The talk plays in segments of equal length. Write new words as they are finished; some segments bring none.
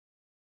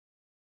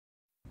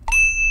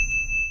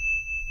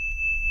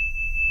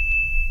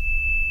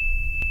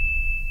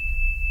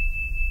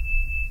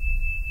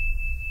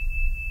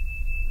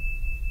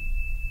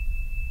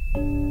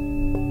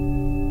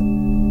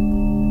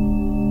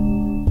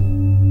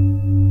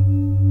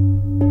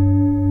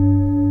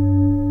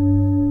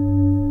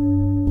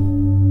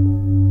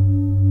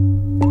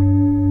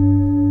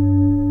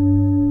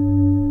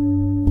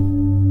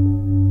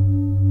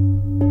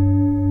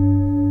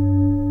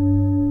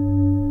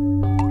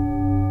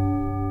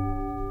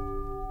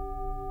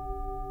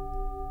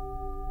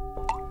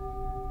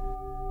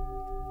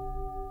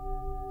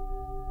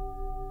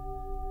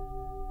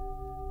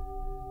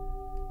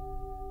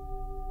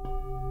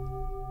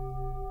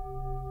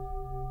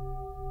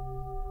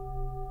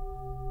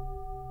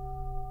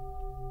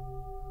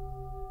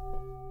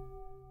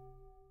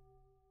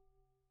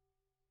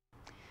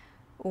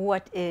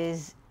what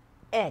is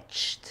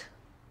etched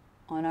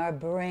on our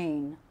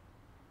brain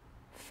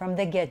from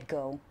the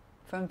get-go,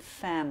 from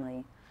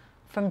family,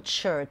 from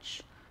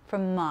church,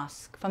 from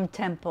mosque, from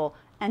temple,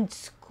 and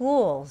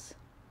schools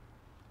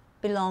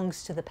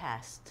belongs to the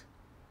past.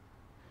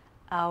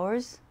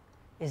 Ours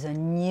is a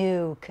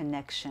new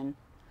connection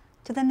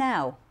to the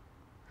now.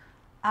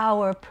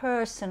 Our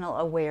personal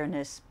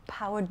awareness,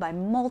 powered by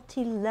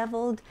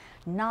multi-leveled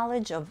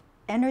knowledge of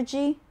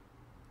energy,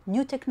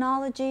 new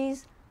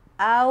technologies,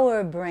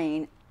 our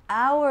brain,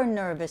 our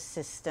nervous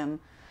system,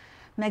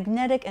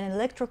 magnetic and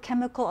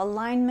electrochemical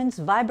alignments,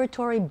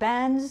 vibratory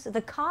bands,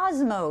 the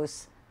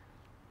cosmos,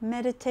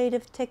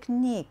 meditative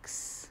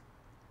techniques,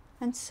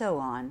 and so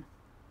on.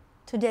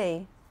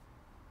 Today,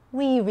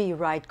 we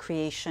rewrite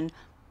creation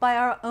by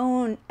our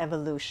own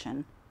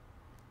evolution.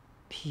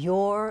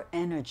 Pure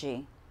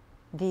energy,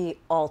 the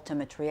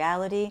ultimate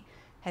reality,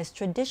 has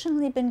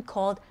traditionally been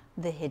called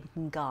the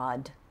hidden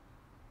God.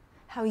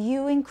 How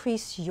you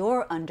increase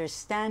your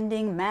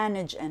understanding,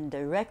 manage and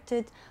direct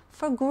it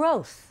for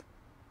growth,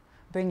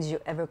 brings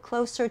you ever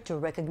closer to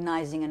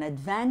recognizing and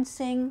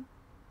advancing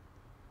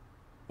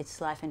its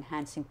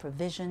life-enhancing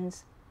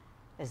provisions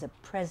as a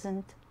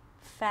present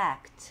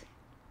fact.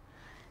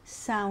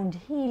 Sound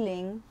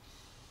healing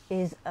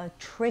is a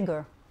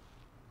trigger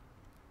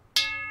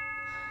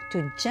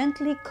to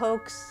gently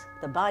coax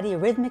the body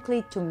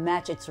rhythmically to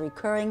match its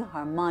recurring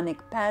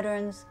harmonic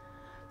patterns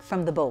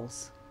from the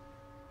bowls.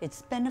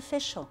 It's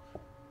beneficial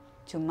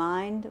to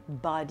mind,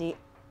 body,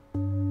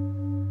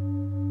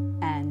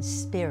 and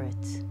spirit.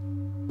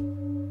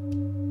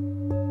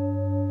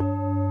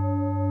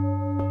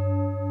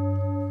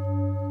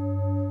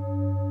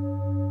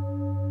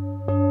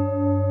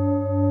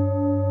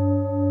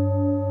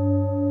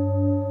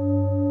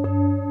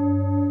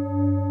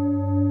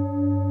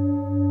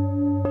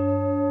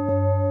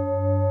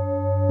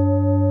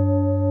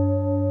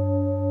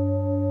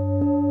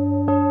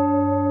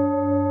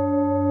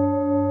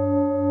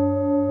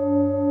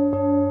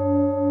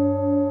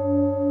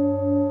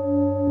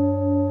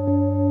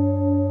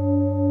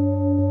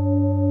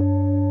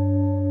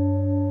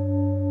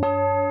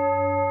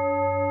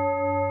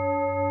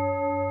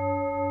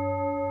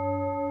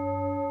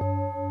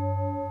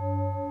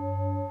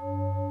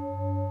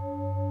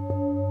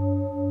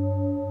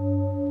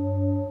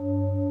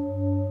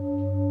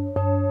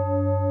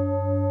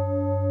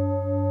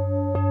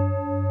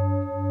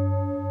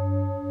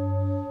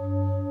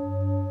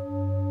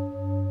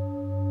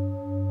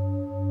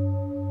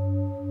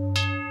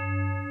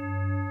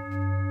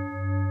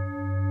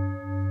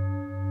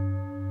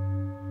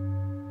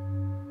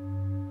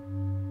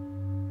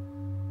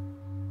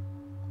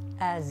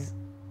 As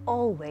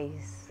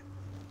always,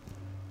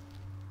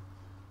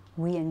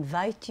 we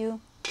invite you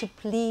to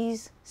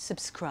please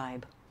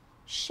subscribe,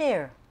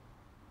 share,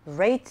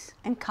 rate,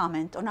 and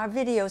comment on our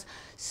videos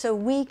so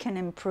we can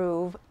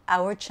improve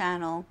our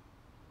channel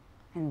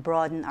and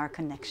broaden our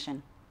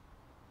connection.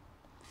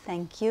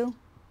 Thank you.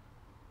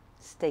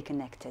 Stay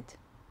connected.